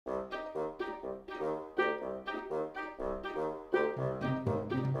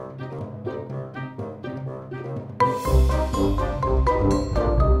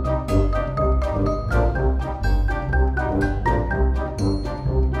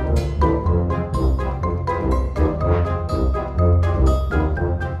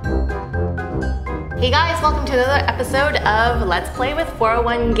Hey guys, welcome to another episode of Let's Play with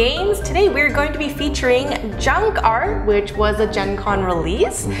 401 Games. Today we're going to be featuring Junk Art, which was a Gen Con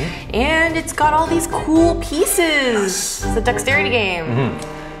release, and it's got all these cool pieces. It's a dexterity game.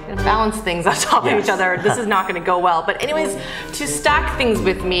 Balance things on top of each other. This is not going to go well. But anyways, to stack things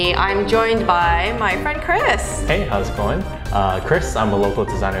with me, I'm joined by my friend Chris. Hey, how's it going? Chris, I'm a local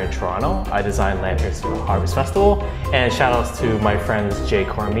designer in Toronto. I design lanterns for the Harvest Festival. And shout outs to my friends Jay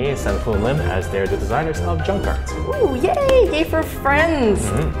Cormier and Senfu Lim, as they're the designers of Junk Art. Ooh, yay! Yay for friends!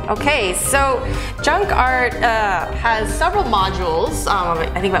 Okay, so Junk Art has several modules.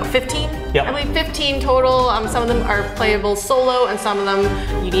 I think about 15. Yep. I believe 15 total. Some of them are playable solo, and some of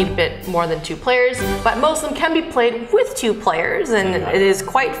them you need a bit more than 2 players. But most of them can be played with 2 players, and it is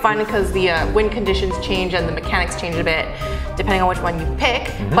quite fun because the wind conditions change and the mechanics change a bit depending on which one you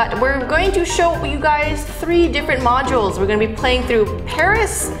pick. But we're going to show you guys 3 different modules. We're going to be playing through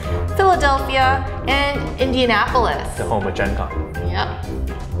Paris, Philadelphia, and Indianapolis. The home of Gen Con. Yep.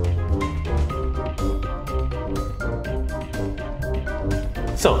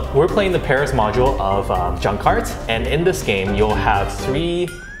 So we're playing the Paris module of Junk Art, and in this game you'll have 3,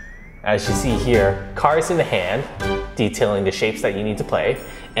 as you see here, cards in the hand detailing the shapes that you need to play.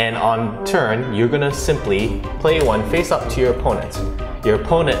 And on turn, you're gonna simply play one face up to your opponent. Your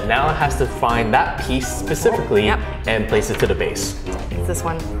opponent now has to find that piece specifically and place it to the base. It's this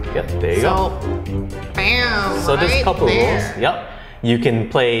one. Yep, there you go. Bam! So there's a couple of rules. Yep. You can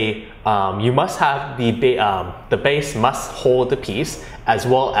play, you must have the base must hold the piece, as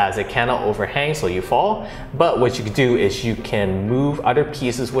well as it cannot overhang so you fall. But what you can do is you can move other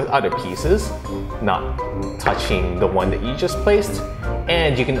pieces with other pieces, not touching the one that you just placed.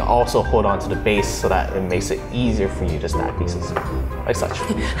 And you can also hold on to the base so that it makes it easier for you to stack pieces, like such.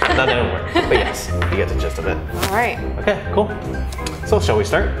 That didn't work, but yes, you get the gist of it. All right. Okay, cool. So shall we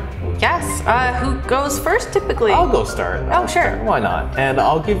start? Yes. Who goes first typically? I'll go start. Oh, sure. Why not? And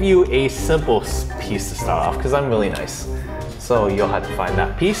I'll give you a simple piece to start off because I'm really nice. So you'll have to find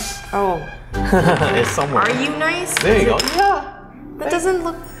that piece. Oh. It's somewhere. Are you nice? There you go. Yeah. That doesn't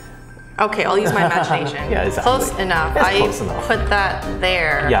look... Okay, I'll use my imagination. Yeah, exactly. Close enough. It's close enough. Put that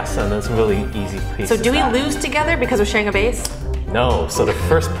there. Yes, and it's a really easy piece. So do we lose together because we're sharing a base? No, so the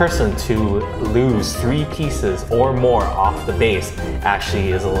first person to lose 3 pieces or more off the base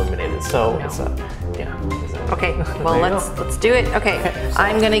actually is eliminated. So it's a, Okay, well let's do it. Okay, so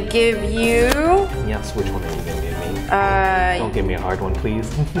I'm gonna give you... Yes, which one are you gonna give me? Don't give me a hard one, please.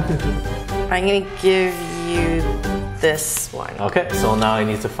 I'm gonna give you this one. Okay, so now I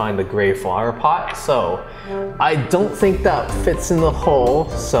need to find the gray flower pot. So I don't think that fits in the hole,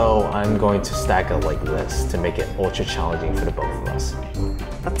 so I'm going to stack it like this to make it ultra challenging for the both of us.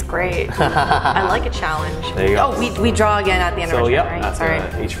 That's great. I like a challenge. There you go. Oh, we draw again at the end of our turn, right? That's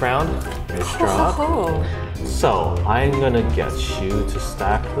Sorry. each round. Each draw. So I'm gonna get you to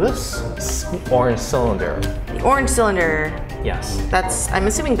stack this orange cylinder. The orange cylinder. Yes. I'm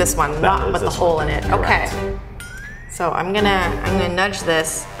assuming this one, not with the hole in it. Correct. Okay. So I'm gonna nudge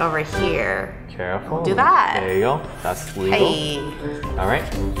this over here. Careful. Do that. There you go. That's legal. Hey. All right.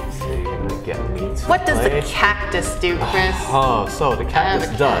 So you're gonna get me to What does play. the cactus do, Chris? Oh, so the cactus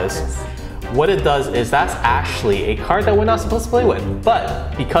does. What it does is that's actually a card that we're not supposed to play with.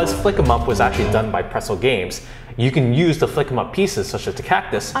 But because Flick 'em Up was actually done by Pretzel Games, you can use the Flick 'em Up pieces, such as the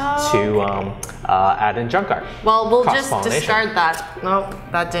cactus, to add in Junk Art. Well, we'll just discard that. No,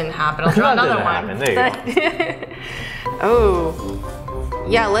 that didn't happen. I'll draw another one. There you go. Oh,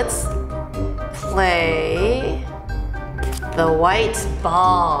 yeah. Let's play the white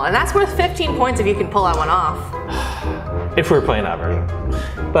ball, and that's worth 15 points if you can pull that one off. If we're playing that version,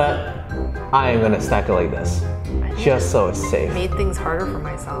 but I am gonna stack it like this, just so it's safe. Made things harder for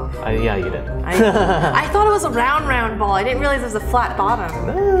myself. Yeah, you did. I thought it was a round ball. I didn't realize it was a flat bottom.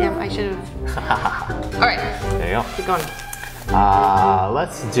 Damn, I should have. All right. There you go. Keep going.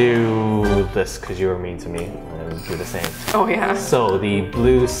 Let's do this because you were mean to me, and do the same. Oh yeah. So the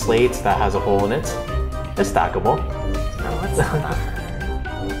blue slate that has a hole in it is stackable. No, it's not that hard.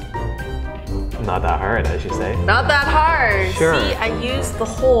 Not that hard, I should say. Not that hard. Sure. See, I used the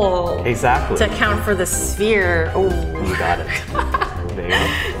hole Exactly. to account for the sphere. Oh. You got it. There you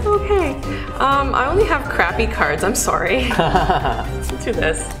go. Okay. I only have crappy cards. I'm sorry. Let's do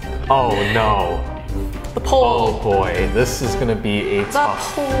this. Oh no. The pole. Oh boy, this is gonna be a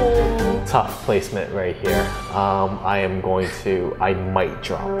tough placement right here. I might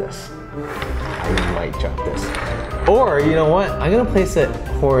drop this. Or, you know what? I'm gonna place it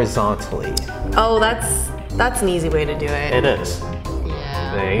horizontally. Oh, that's an easy way to do it. It is.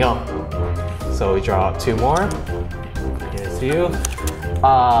 Yeah. There you go. So we draw out 2 more. Here's you.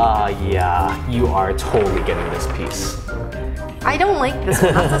 Yeah, you are totally getting this piece. I don't like this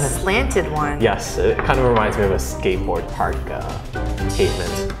one. That's a slanted one. Yes, it kind of reminds me of a skateboard park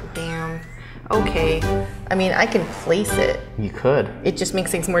pavement. Damn. Okay. I mean, I can place it. You could. It just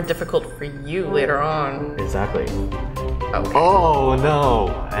makes things more difficult for you later on. Exactly. Okay. Oh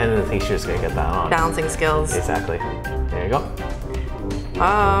no! I didn't think she was gonna get that on. Balancing skills. Exactly. There you go.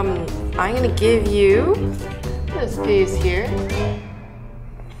 I'm gonna give you this piece here.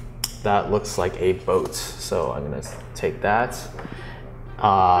 That looks like a boat, so I'm gonna take that.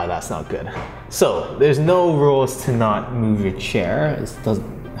 That's not good. So there's no rules to not move your chair. It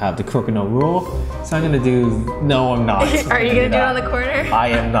doesn't have the crocodile rule. So I'm gonna do, no I'm not. Are you gonna do it on the corner? I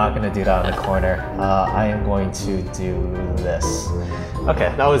am not gonna do that on the corner. I am going to do this.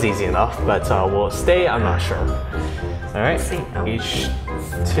 Okay, that was easy enough, but will it stay? I'm not sure. All right, each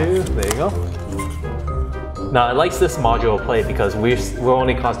two, there you go. Now it likes this modular play because we're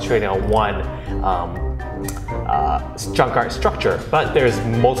only concentrating on one junk art structure, but there's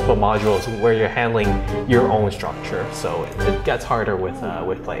multiple modules where you're handling your own structure, so it gets harder with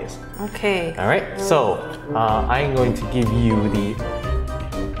plays. Okay. All right, so I'm going to give you the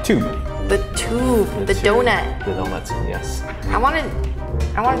tube. The tube, the donut. The donut, yes. I want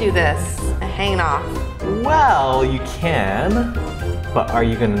to do this and hang it off. Well, you can, but are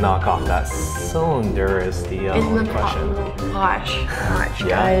you going to knock off that cylinder is the only question. Gosh, Yeah.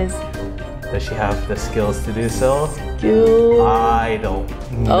 guys. Does she have the skills to do so? Dude. I don't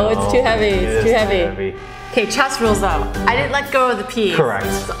know. Oh, it's too heavy. It's too heavy. heavy. Okay, chess rules though. I didn't let go of the piece. Correct.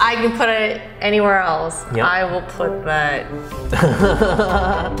 So I can put it anywhere else. Yep. I will put that.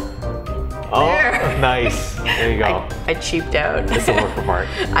 Oh, There. nice. There you go. I cheaped out. It's a work of art.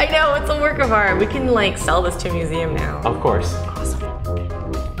 I know, it's a work of art. We can like sell this to a museum now. Of course.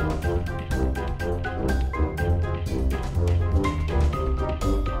 Awesome.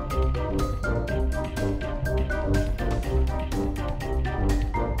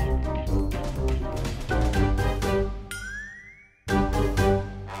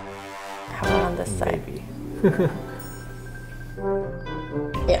 How about on this side? Maybe.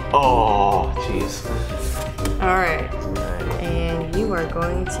 Yeah. Oh, jeez. All right. And you are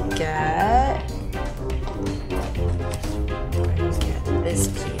going to get this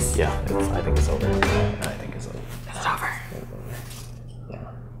piece. Yeah, I think it's over. I think it's over. It's over. Yeah,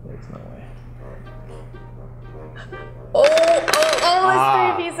 there's no way.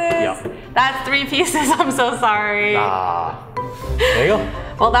 Oh, it's 3 pieces. Yeah. That's 3 pieces. I'm so sorry. There you go.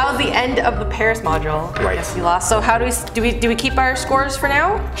 Well, that was the end of the Paris module. Right. Yes, we lost. So how do we keep our scores for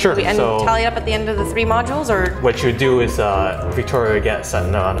now? Sure, Do we so- tally it up at the end of the 3 modules, or? What you do is Victoria gets a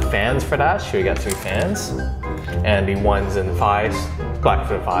amount of fans for that. She'll get 3 fans. And the 1s and 5s, black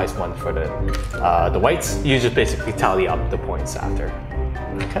for the 5s, 1 for the whites. You just basically tally up the points after.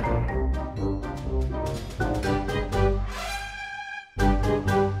 Okay.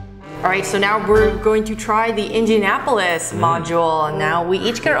 All right, so now we're going to try the Indianapolis module. And now we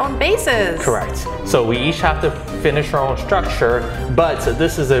each get our own bases. Correct. So we each have to finish our own structure, but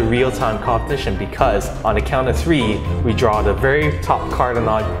this is a real-time competition because on the count of 3, we draw the very top card on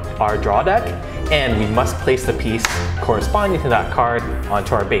our draw deck, and we must place the piece corresponding to that card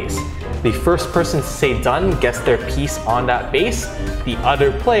onto our base. The first person to say done gets their piece on that base. The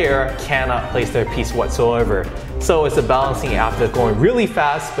other player cannot place their piece whatsoever. So it's a balancing act of going really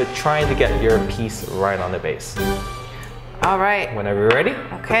fast, but trying to get your piece right on the base. All right. Whenever you're ready.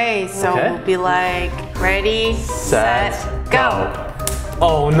 Okay, so Okay. we'll be like, ready, set, go.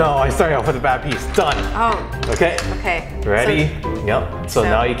 Oh no, I started off with a bad piece. Done. Oh, Okay. okay. Ready? Yep. So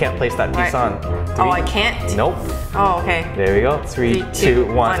now you can't place that piece right. on. Oh, I can't? Nope. Oh, okay. There we go. 3,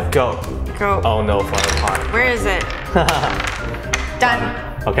 2, 1, go. Go. Oh no, for the pot. Where is it?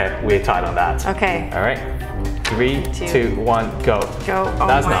 Done. Okay, we tied on that. Okay. All right. 3, 2, 1, go. Go. Oh,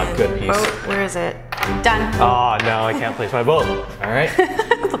 That's my not a good piece. boat. Where is it? Done. Oh no, I can't place my boat. All right.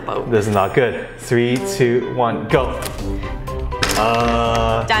 The boat. This is not good. 3, 2, 1, go.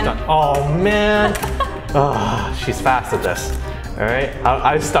 Done. Oh man. She's fast at this. All right.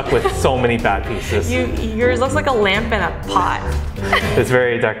 I've stuck with so many bad pieces. Yours looks like a lamp in a pot. It's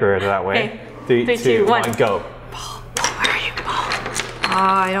very decorative that way. Okay. 3, 2, 1, go. Where are you, Paul?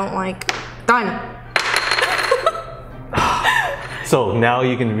 I don't like. Done. So now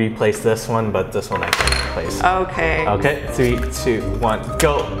you can replace this one, but this one I can't replace. Okay. Okay. 3, 2, 1,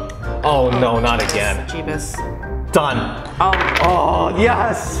 go. Oh no, not again. Jeebus. Done. Oh. Oh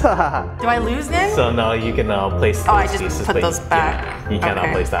yes. Do I lose then? So now you can place those I just pieces. put but those back. Yeah, you cannot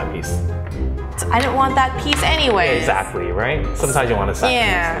Okay. place that piece. I didn't want that piece anyway. Exactly, right? Sometimes you want to sacrifice.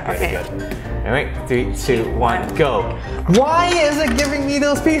 Yeah, okay. Good. All right, 3, 2, 1, go. Why is it giving me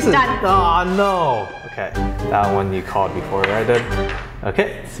those pieces? Done. Oh, no. Okay, that one you called before, right?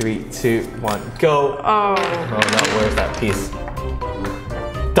 Okay, 3, 2, 1, go. Oh. Oh no, where's that piece?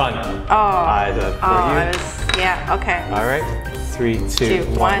 Done. Oh. I did for you. Yeah, okay. All right, 3, 2,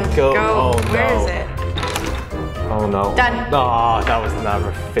 1, 1, go. go. Oh no. Where is it? Oh no. Done. Oh, that was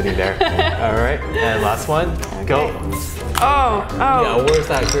never fitting there. All right, and last one, go. Oh. Yeah, where's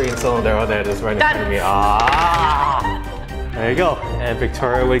that green cylinder? Oh, there it is right in front of me. Ah. There you go. And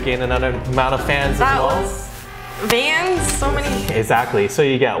Victoria would gain another amount of fans as well. That was Vans, so many. Exactly. So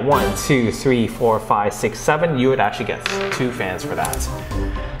you get 1, 2, 3, 4, 5, 6, 7. You would actually get 2 fans for that.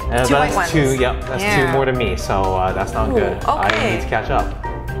 And 2 white that's ones. 2. Yep, that's 2 more than me. So that's not good. Okay. I need to catch up.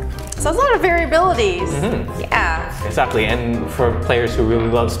 So there's a lot of variabilities. Yeah. Exactly. And for players who really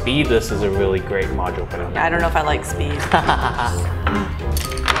love speed, this is a really great module for them. I don't know if I like speed. All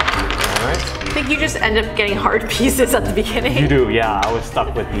right. I think you just end up getting hard pieces at the beginning. You do, yeah. I was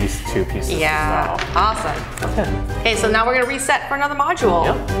stuck with these 2 pieces. Yeah. So. Awesome. Okay, so now we're gonna reset for another module.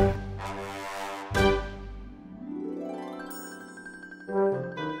 Yep.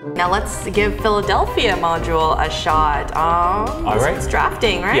 Now let's give Philadelphia module a shot. Alright. It's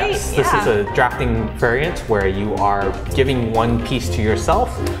drafting, right? Yes, this is a drafting variant where you are giving 1 piece to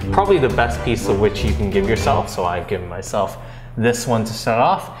yourself, probably the best piece of which you can give yourself. So I've given myself this one to start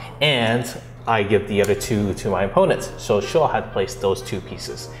off, and I give the other 2 to my opponent. So she'll have to place those 2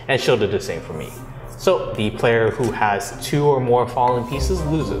 pieces, and she'll do the same for me. So the player who has 2 or more fallen pieces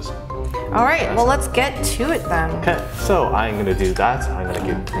loses. All right, well, let's get to it then. Okay, so I'm gonna do that. I'm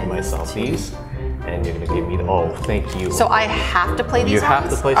gonna give myself these, and you're gonna give me the, oh, thank you. So I have to play these You have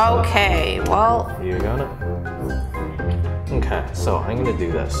to play some. Okay, well. You're gonna. Okay, so I'm gonna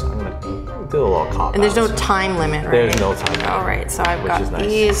do this. I'm gonna do a little cop And there's no out. time limit, right? There's no time limit. All right, so I've Which is got nice.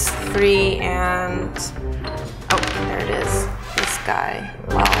 these 3 and, oh, there it is, this guy.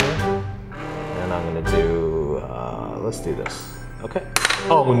 Wow. And I'm gonna do, let's do this. Okay.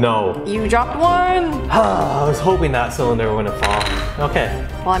 Oh no. You dropped 1. I was hoping that cylinder wouldn't fall. Okay.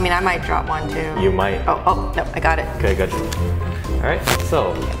 Well, I mean, I might drop 1 too. You might. Oh, no, I got it. Okay, good. All right,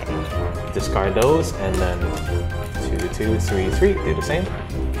 so discard those, and then 2, 2, 3, 3. Do the same.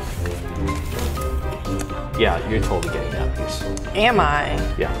 Yeah, you're totally getting that piece. Am I?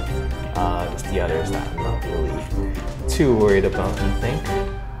 Yeah. It's the others that I'm not really too worried about, I think.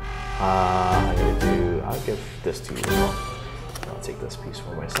 I'll give this to you as well. I'll take this piece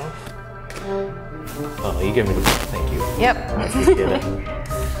for myself. Oh, you give me the thank you. Yep. I appreciate it.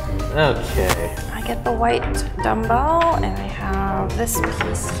 Okay. I get the white dumbbell, and I have this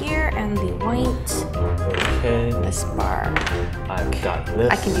piece here, and the white, Okay. this bar. I've got this.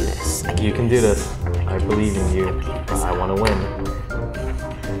 I can do this. You can do this. I believe in you. I want to win.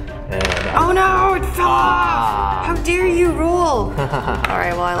 And Oh no, it fell off! How dare you roll?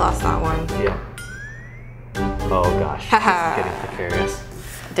 Alright, well, I lost that one. yeah. Oh gosh. This is getting precarious.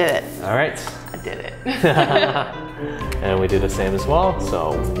 Did it. All right. I did it. And we do the same as well.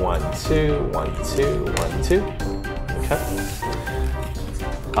 So 1, 2, 1, 2, 1, 2. Okay.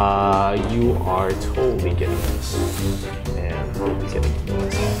 You are totally getting this. And we'll be getting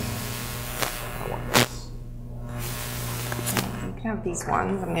this. I want this. You can have these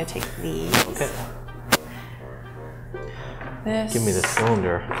ones. I'm gonna take these. Okay. This. Give me the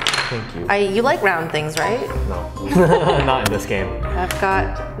cylinder. Thank you. You like round things, right? No. Not in this game. I've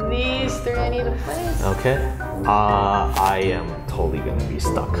got these 3 I need to place. Okay. I am totally gonna be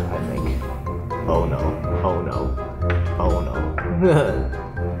stuck, I think. Oh no. Oh no. Oh no.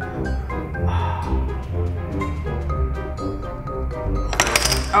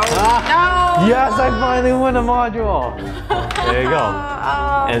 Oh no! Yes, I finally won a module! There you go.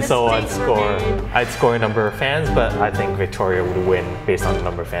 And so mistakes I'd score a number of fans, but I think Victoria would win based on the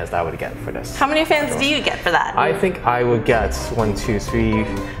number of fans that I would get for this. How many fans do you get for that? I think I would get 1, 2, 3.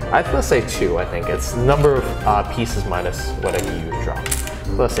 Let's say 2. I think it's number of pieces minus whatever you drop.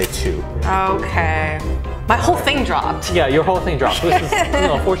 Let's say 2. Okay. My whole thing dropped. Yeah, your whole thing dropped. This is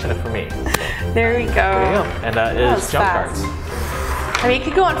fortunate for me. There we go. There you go. And that is was jump fast. cards. I mean, it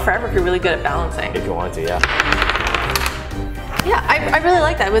could go on forever if you're really good at balancing. If you want to, yeah. Yeah, I really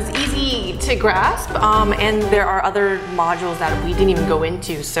like that. It was easy to grasp, and there are other modules that we didn't even go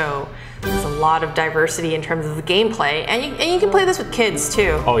into, so there's a lot of diversity in terms of the gameplay, and you can play this with kids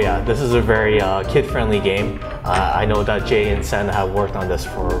too. Oh yeah, this is a very kid-friendly game. I know that Jay and Sen have worked on this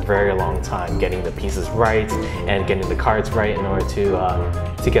for a very long time, getting the pieces right and getting the cards right in order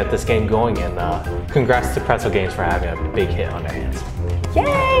to get this game going, and congrats to Pretzel Games for having a big hit on their hands.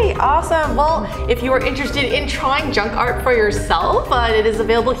 Yay! Awesome. Well, if you are interested in trying junk art for yourself, it is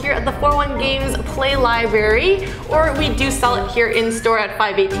available here at the 401 Games Play Library, or we do sell it here in store at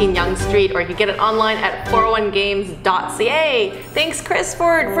 518 Yonge Street, or you can get it online at 401games.ca. Thanks, Chris,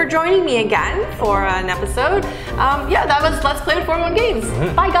 for joining me again for an episode. Yeah, that was Let's Play with 401 Games.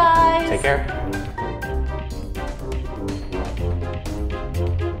 Bye, guys. Take care.